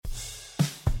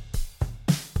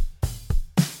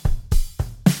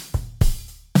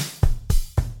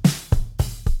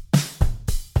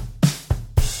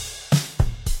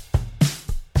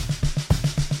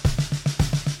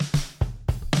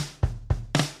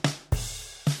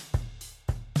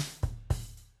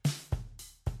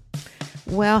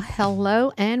Well,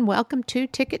 hello and welcome to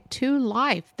Ticket to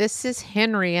Life. This is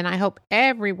Henry, and I hope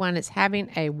everyone is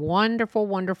having a wonderful,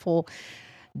 wonderful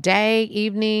day,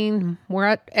 evening,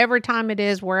 whatever time it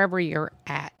is, wherever you're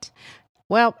at.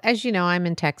 Well, as you know, I'm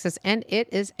in Texas, and it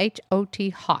is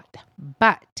hot,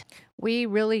 but we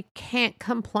really can't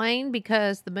complain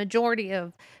because the majority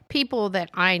of people that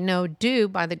I know do,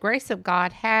 by the grace of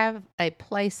God, have a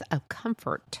place of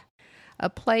comfort, a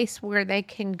place where they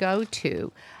can go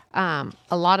to. A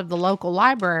lot of the local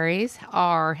libraries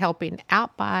are helping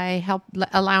out by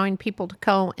allowing people to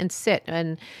go and sit,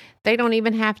 and they don't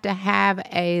even have to have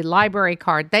a library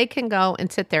card. They can go and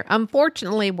sit there.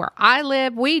 Unfortunately, where I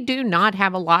live, we do not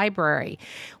have a library,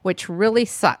 which really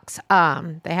sucks.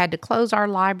 They had to close our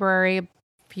library a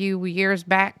few years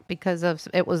back because of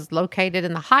it was located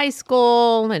in the high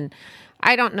school, and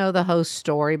I don't know the whole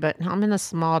story, but I'm in a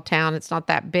small town. It's not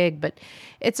that big, but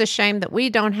it's a shame that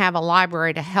we don't have a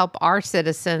library to help our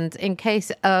citizens in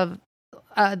case of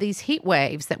these heat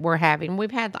waves that we're having.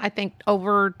 We've had, I think,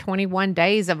 over 21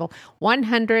 days of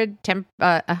 100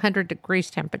 degrees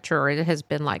temperature. It has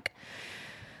been like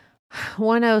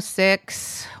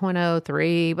 106,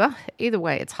 103. Well, either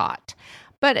way, it's hot.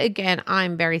 But again,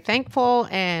 I'm very thankful,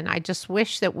 and I just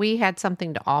wish that we had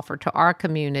something to offer to our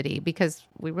community because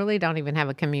we really don't even have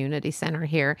a community center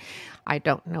here. I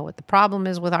don't know what the problem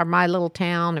is with my little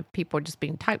town, if people are just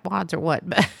being tightwads or what,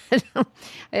 but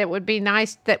it would be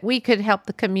nice that we could help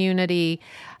the community.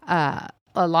 A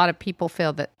lot of people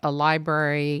feel that a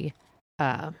library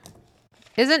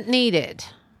isn't needed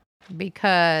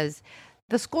because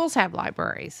the schools have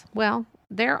libraries. Well,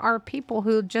 there are people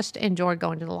who just enjoy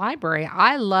going to the library.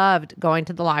 I loved going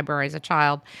to the library as a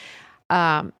child.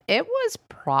 It was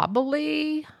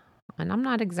probably, and I'm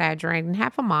not exaggerating,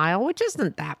 half a mile, which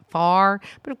isn't that far.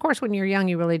 But of course, when you're young,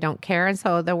 you really don't care. And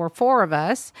so there were four of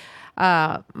us,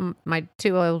 my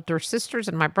two older sisters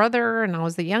and my brother, and I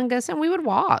was the youngest, and we would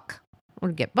walk.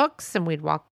 We'd get books, and we'd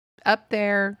walk up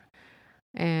there,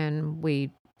 and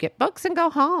we'd get books and go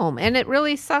home. And it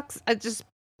really sucks.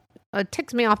 It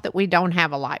ticks me off that we don't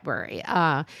have a library.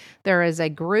 There is a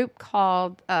group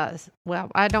called,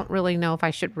 I don't really know if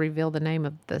I should reveal the name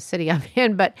of the city I'm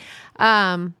in, but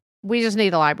we just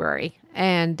need a library.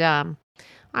 And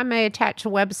I may attach a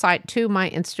website to my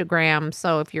Instagram.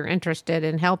 So if you're interested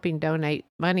in helping donate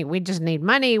money, we just need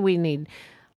money. We need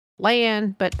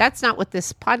land, but that's not what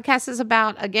this podcast is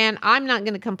about. Again, I'm not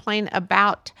going to complain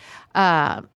about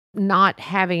not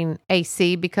having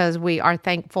AC because we are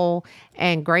thankful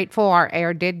and grateful. Our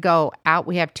air did go out.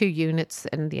 We have 2 units,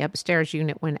 and the upstairs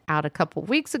unit went out a couple of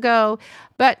weeks ago.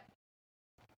 But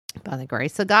by the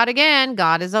grace of God, again,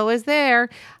 God is always there.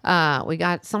 We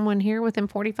got someone here within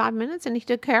 45 minutes, and he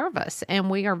took care of us. And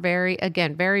we are very,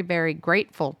 very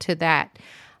grateful to that.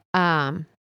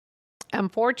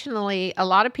 Unfortunately, a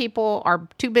lot of people are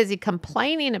too busy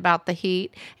complaining about the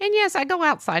heat. And yes, I go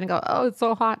outside and go, oh, it's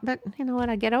so hot. But you know what?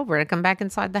 I get over it. I come back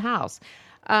inside the house.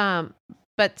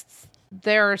 But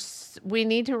we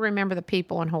need to remember the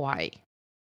people in Hawaii.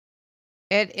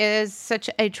 It is such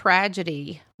a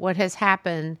tragedy what has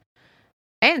happened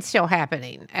and still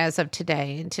happening as of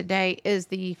today. And today is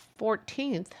the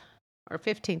 14th or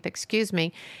 15th, excuse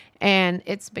me. And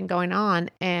it's been going on.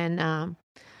 And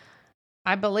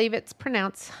I believe it's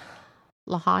pronounced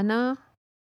Lahaina.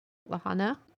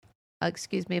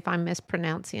 Excuse me if I'm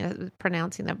mispronouncing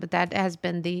that, but that has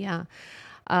been the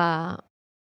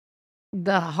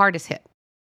hardest hit.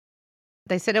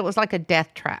 They said it was like a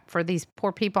death trap for these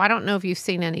poor people. I don't know if you've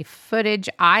seen any footage.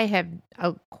 I have,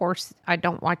 of course, I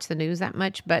don't watch the news that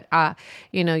much, but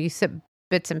you see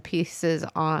bits and pieces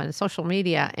on social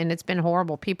media, and it's been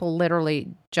horrible. People literally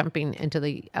jumping into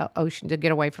the ocean to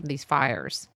get away from these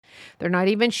fires. They're not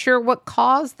even sure what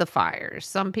caused the fires.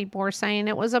 Some people are saying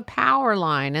it was a power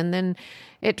line and then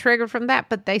it triggered from that,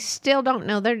 but they still don't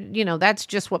know. That's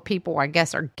just what people, I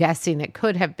guess, are guessing it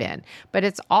could have been. But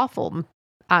it's awful.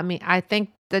 I mean, I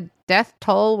think the death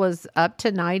toll was up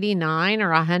to 99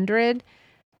 or 100.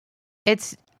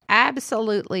 It's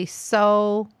absolutely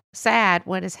so sad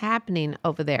what is happening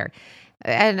over there.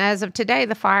 And as of today,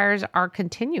 the fires are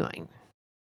continuing.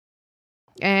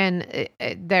 And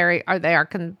they are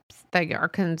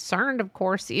concerned, of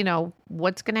course,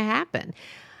 what's going to happen.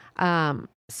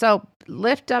 So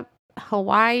lift up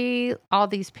Hawaii, all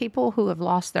these people who have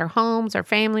lost their homes, their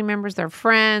family members, their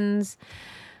friends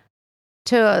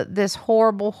to this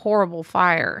horrible, horrible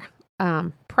fire.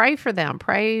 Pray for them.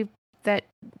 Pray that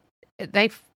they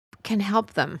can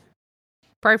help them.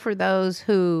 Pray for those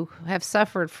who have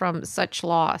suffered from such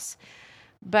loss.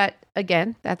 But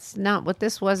again, that's not what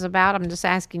this was about. I'm just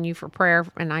asking you for prayer,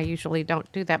 and I usually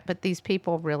don't do that. But these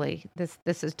people really,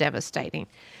 this is devastating.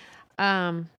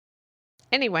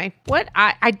 Anyway, what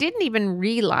I didn't even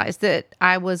realize that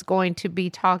I was going to be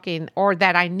talking, or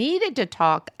that I needed to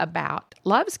talk about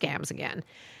love scams again.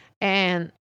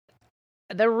 And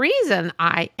the reason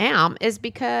I am is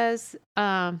because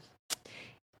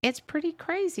it's pretty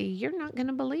crazy. You're not going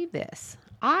to believe this.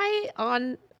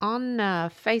 On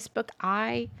Facebook,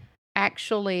 I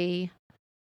actually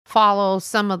follow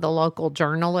some of the local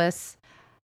journalists.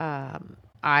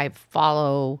 I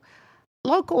follow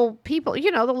local people,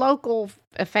 the local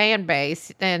fan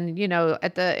base. And,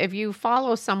 if you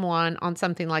follow someone on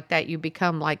something like that, you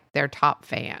become like their top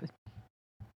fan.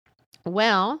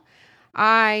 Well,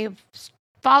 I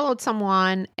followed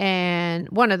someone, and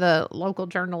one of the local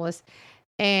journalists,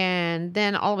 and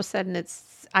then all of a sudden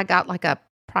I got like a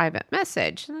private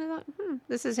message, and I thought,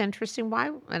 this is interesting.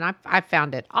 Why? And I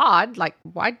found it odd. Like,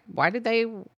 why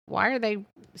are they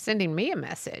sending me a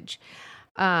message?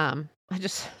 I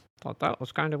just thought that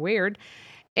was kind of weird.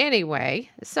 Anyway,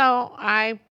 so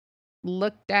I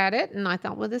looked at it and I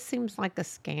thought, well, this seems like a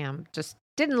scam. Just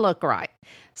didn't look right.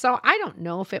 So I don't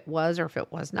know if it was or if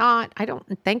it was not. I don't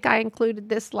think I included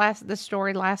this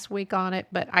story last week on it,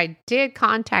 but I did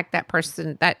contact that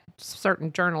person, that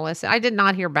certain journalist. I did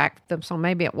not hear back from them, so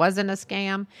maybe it wasn't a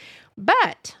scam.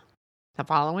 But the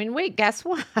following week, guess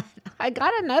what? I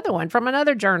got another one from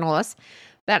another journalist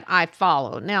that I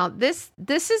follow. Now, this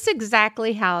is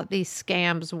exactly how these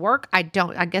scams work. I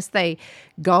guess they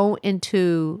go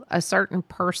into a certain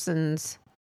person's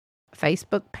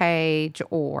Facebook page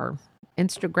or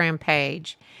Instagram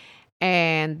page,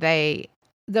 and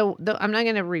I'm not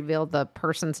going to reveal the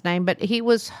person's name, but he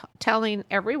was telling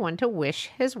everyone to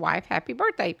wish his wife happy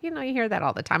birthday. You hear that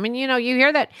all the time. And, you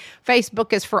hear that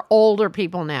Facebook is for older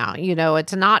people now.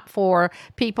 It's not for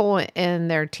people in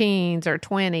their teens or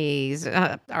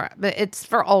 20s. But it's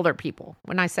for older people.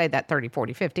 When I say that, 30,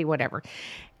 40, 50, whatever.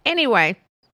 Anyway,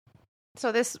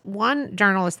 so this one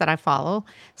journalist that I follow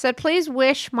said, please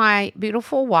wish my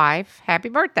beautiful wife happy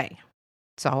birthday.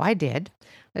 So I did.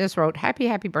 I just wrote, happy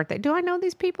birthday. Do I know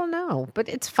these people? No, but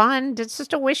it's fun. It's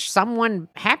just to wish someone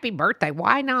happy birthday.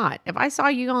 Why not? If I saw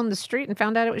you on the street and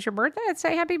found out it was your birthday, I'd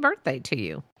say happy birthday to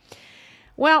you.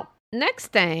 Well, next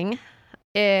thing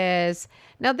is,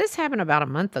 now this happened about a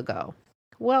month ago.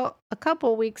 Well, a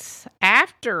couple weeks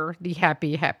after the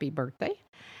happy birthday,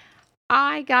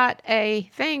 I got a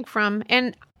thing from,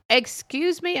 and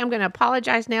excuse me, I'm going to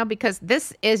apologize now because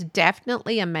this is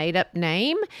definitely a made-up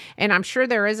name, and I'm sure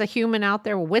there is a human out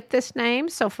there with this name,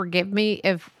 so forgive me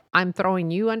if I'm throwing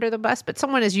you under the bus, but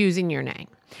someone is using your name.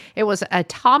 It was a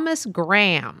Thomas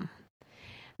Graham.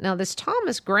 Now, this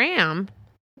Thomas Graham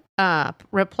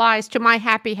replies to my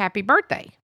happy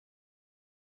birthday.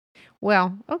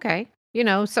 Well, okay.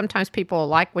 Sometimes people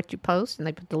like what you post, and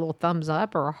they put the little thumbs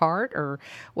up or a heart or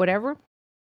whatever.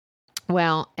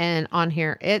 Well, and on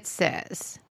here it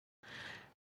says,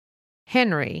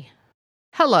 Henry,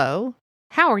 hello,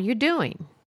 how are you doing?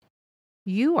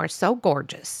 You are so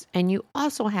gorgeous, and you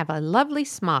also have a lovely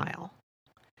smile.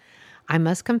 I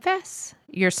must confess,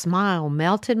 your smile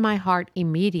melted my heart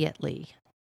immediately.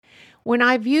 When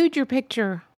I viewed your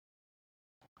picture,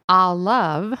 I'll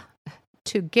love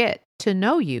to get to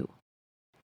know you,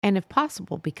 and if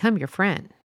possible, become your friend.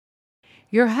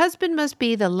 Your husband must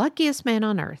be the luckiest man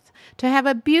on earth to have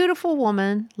a beautiful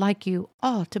woman like you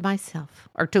all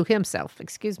to himself,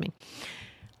 excuse me.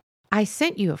 I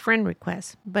sent you a friend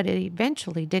request, but it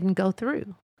eventually didn't go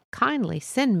through. Kindly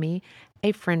send me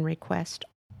a friend request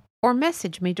or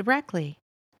message me directly.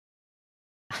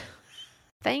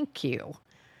 Thank you.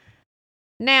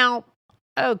 Now,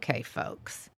 okay,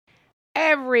 folks,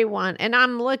 everyone, and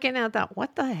I'm looking at that,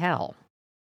 what the hell?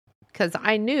 Because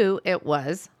I knew it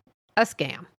was a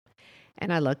scam.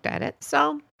 And I looked at it.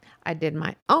 So I did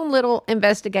my own little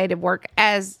investigative work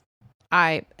and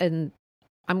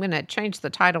I'm going to change the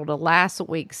title to last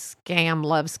week's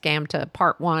love scam to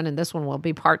part 1. And this one will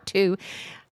be part 2.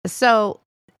 So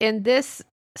in this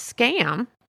scam,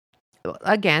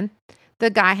 again, the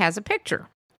guy has a picture.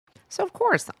 So of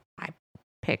course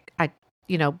I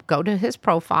go to his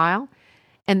profile,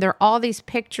 and there are all these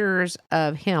pictures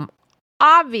of him.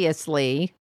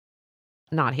 Obviously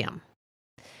not him.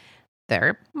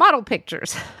 They're model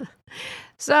pictures.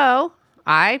 So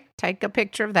I take a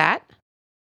picture of that.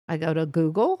 I go to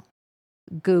Google.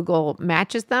 Google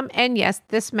matches them. And yes,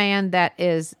 this man that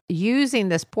is using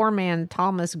this poor man,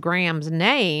 Thomas Graham's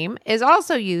name, is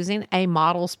also using a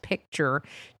model's picture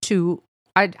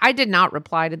I did not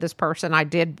reply to this person. I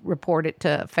did report it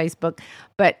to Facebook,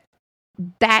 but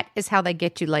That is how they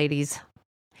get you, ladies.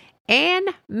 And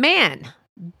men,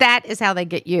 that is how they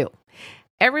get you.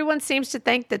 Everyone seems to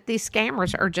think that these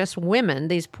scammers are just women,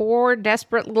 these poor,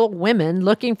 desperate little women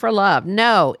looking for love.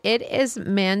 No, it is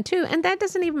men too. And that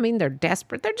doesn't even mean they're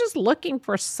desperate. They're just looking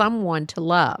for someone to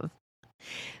love.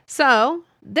 So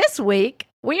this week,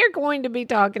 we are going to be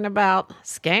talking about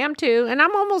Scam 2. And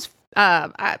I'm almost,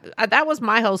 that was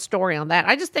my whole story on that.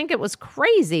 I just think it was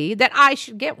crazy that I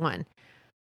should get one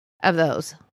of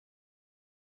those.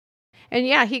 And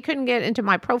yeah, he couldn't get into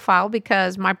my profile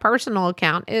because my personal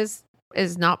account is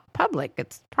not public.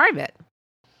 It's private.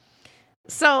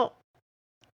 So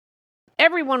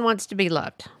everyone wants to be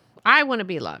loved. I want to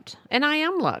be loved. And I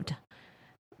am loved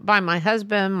by my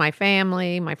husband, my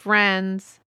family, my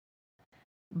friends.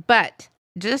 But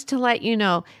just to let you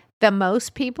know, the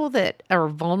most people that are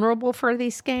vulnerable for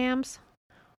these scams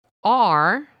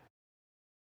are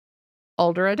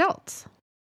older adults.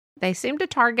 They seem to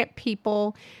target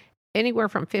people anywhere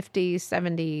from 50s,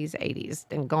 70s, 80s,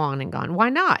 and gone and gone. Why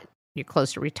not? You're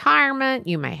close to retirement.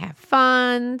 You may have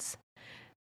funds.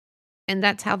 And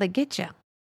that's how they get you.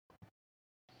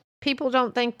 People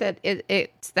don't think that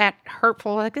it's that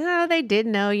hurtful. Like, oh, they did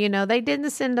know, they didn't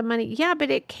send the money. Yeah,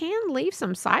 but it can leave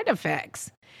some side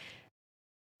effects.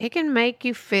 It can make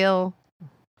you feel,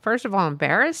 first of all,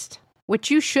 embarrassed, which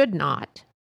you should not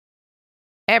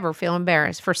ever feel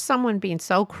embarrassed for someone being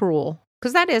so cruel,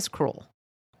 because that is cruel,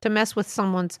 to mess with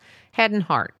someone's head and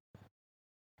heart.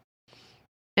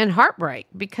 And heartbreak,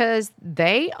 because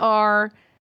they are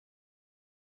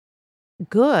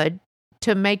good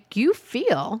to make you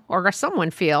feel, or someone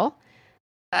feel,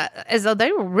 as though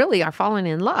they really are falling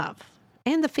in love.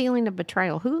 And the feeling of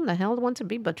betrayal. Who in the hell wants to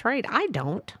be betrayed? I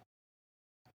don't.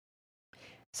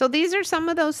 So these are some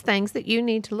of those things that you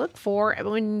need to look for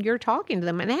when you're talking to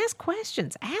them, and ask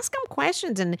questions. Ask them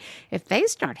questions. And if they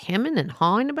start hemming and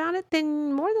hawing about it,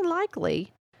 then more than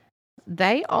likely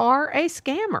they are a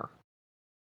scammer.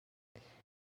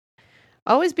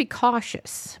 Always be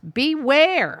cautious.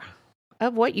 Beware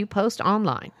of what you post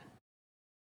online.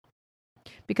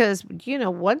 Because,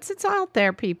 once it's out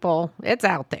there, people, it's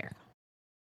out there.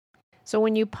 So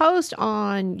when you post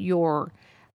on your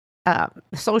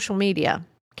social media,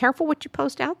 careful what you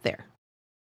post out there.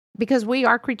 Because we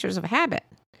are creatures of habit.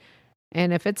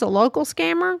 And if it's a local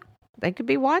scammer, they could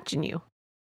be watching you.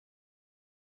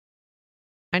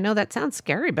 I know that sounds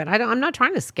scary, but I'm not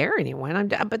trying to scare anyone.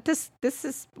 But this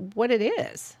is what it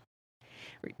is.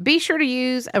 Be sure to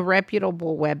use a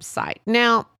reputable website.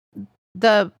 Now,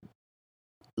 the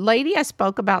lady I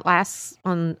spoke about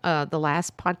on the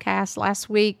last podcast last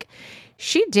week,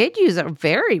 she did use a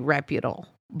very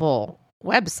reputable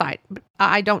website.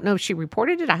 I don't know if she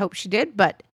reported it. I hope she did.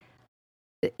 But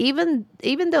even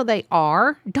though they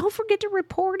are, don't forget to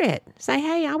report it. Say,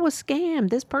 hey, I was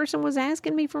scammed. This person was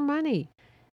asking me for money.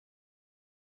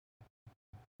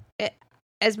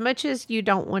 As much as you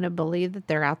don't want to believe that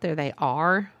they're out there, they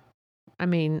are. I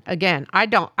mean, again, I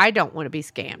don't want to be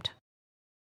scammed.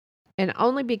 And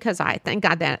only because I thank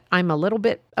God that I'm a little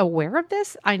bit aware of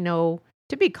this, I know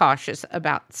to be cautious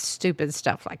about stupid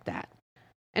stuff like that.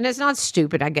 And it's not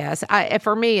stupid, I guess.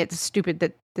 For me, it's stupid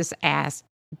that this ass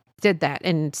did that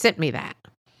and sent me that.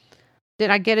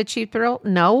 Did I get a cheap thrill?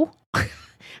 No.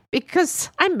 Because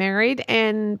I'm married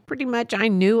and pretty much I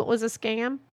knew it was a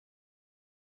scam.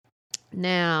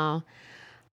 Now,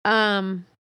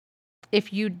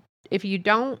 if you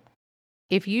don't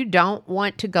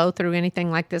want to go through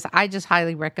anything like this, I just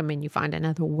highly recommend you find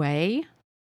another way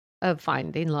of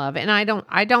finding love. And I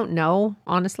don't know.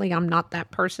 Honestly, I'm not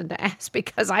that person to ask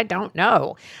because I don't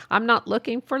know. I'm not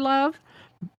looking for love.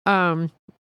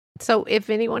 So if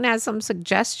anyone has some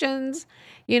suggestions,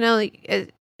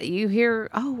 you hear,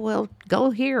 oh, well,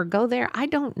 go here, go there. I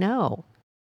don't know.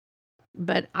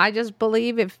 But I just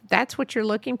believe if that's what you're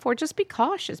looking for, just be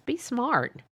cautious, be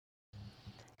smart.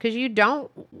 Because you don't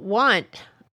want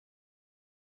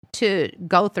to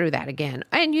go through that again.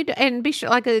 And be sure,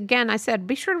 like again, I said,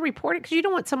 be sure to report it because you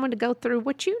don't want someone to go through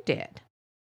what you did.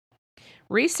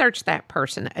 Research that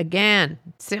person again.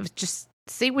 Just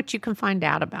see what you can find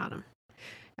out about them.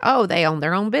 Oh, they own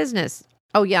their own business.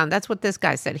 Oh, yeah, and that's what this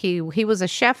guy said. He was a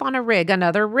chef on a rig,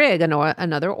 another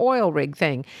oil rig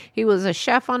thing. He was a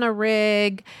chef on a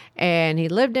rig, and he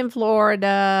lived in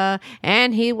Florida,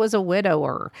 and he was a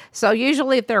widower. So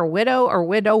usually if they're a widow or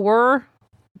widower,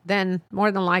 then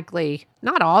more than likely,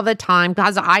 not all the time,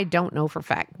 because I don't know for a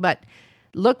fact, but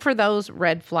look for those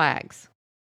red flags.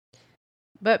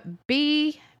 But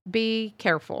be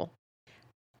careful.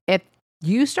 If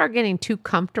you start getting too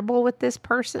comfortable with this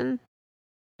person,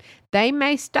 they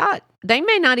may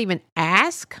not even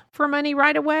ask for money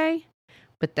right away,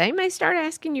 But they may start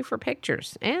asking you for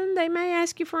pictures, and they may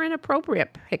ask you for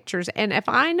inappropriate pictures. And if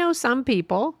I know some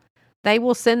people, they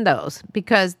will send those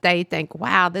because they think,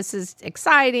 wow, this is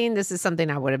exciting. This is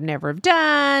something I would have never have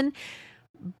done.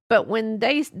 But when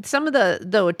some of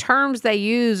the terms they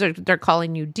use are, they're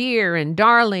calling you dear and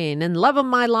darling and love of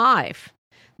my life.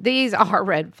 These are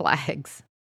red flags.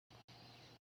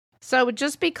 So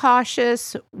just be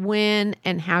cautious when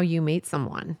and how you meet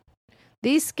someone.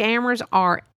 These scammers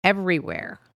are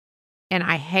everywhere. And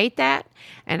I hate that.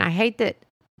 And I hate that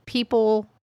people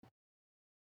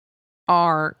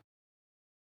are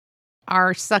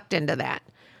sucked into that.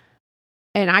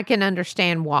 And I can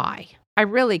understand why. I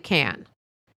really can.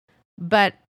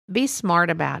 But be smart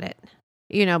about it.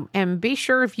 And be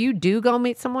sure if you do go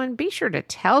meet someone, be sure to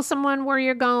tell someone where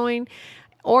you're going,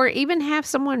 or even have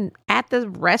someone at the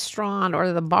restaurant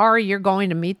or the bar you're going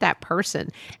to meet that person.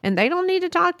 And they don't need to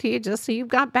talk to you just so you've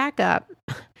got backup.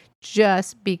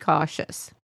 Just be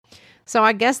cautious. So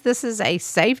I guess this is a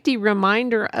safety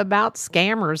reminder about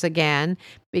scammers again,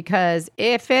 because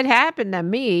if it happened to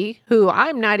me, who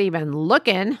I'm not even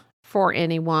looking for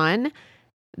anyone,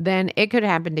 then it could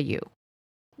happen to you.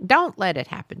 Don't let it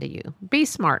happen to you. Be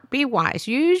smart. Be wise.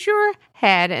 Use your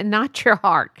head and not your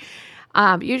heart.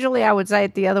 Usually I would say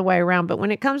it the other way around, but when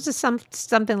it comes to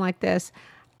something like this,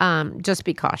 just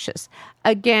be cautious.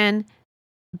 Again,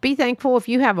 be thankful if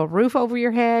you have a roof over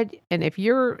your head, and if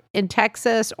you're in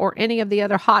Texas or any of the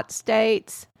other hot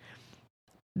states,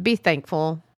 be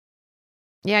thankful.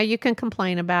 Yeah, you can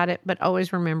complain about it, but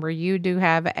always remember you do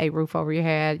have a roof over your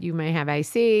head. You may have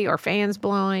AC or fans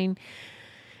blowing.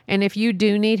 And if you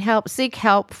do need help, seek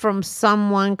help from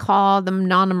someone. Call the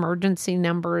non-emergency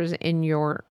numbers in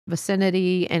your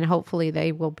vicinity, and hopefully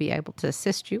they will be able to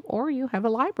assist you. Or you have a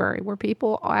library where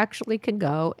people actually can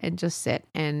go and just sit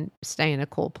and stay in a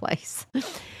cool place.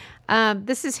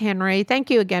 This is Henry. Thank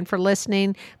you again for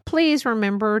listening. Please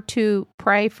remember to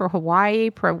pray for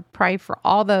Hawaii, pray for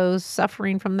all those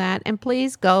suffering from that, and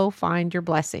please go find your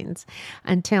blessings.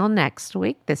 Until next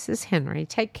week, this is Henry.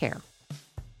 Take care.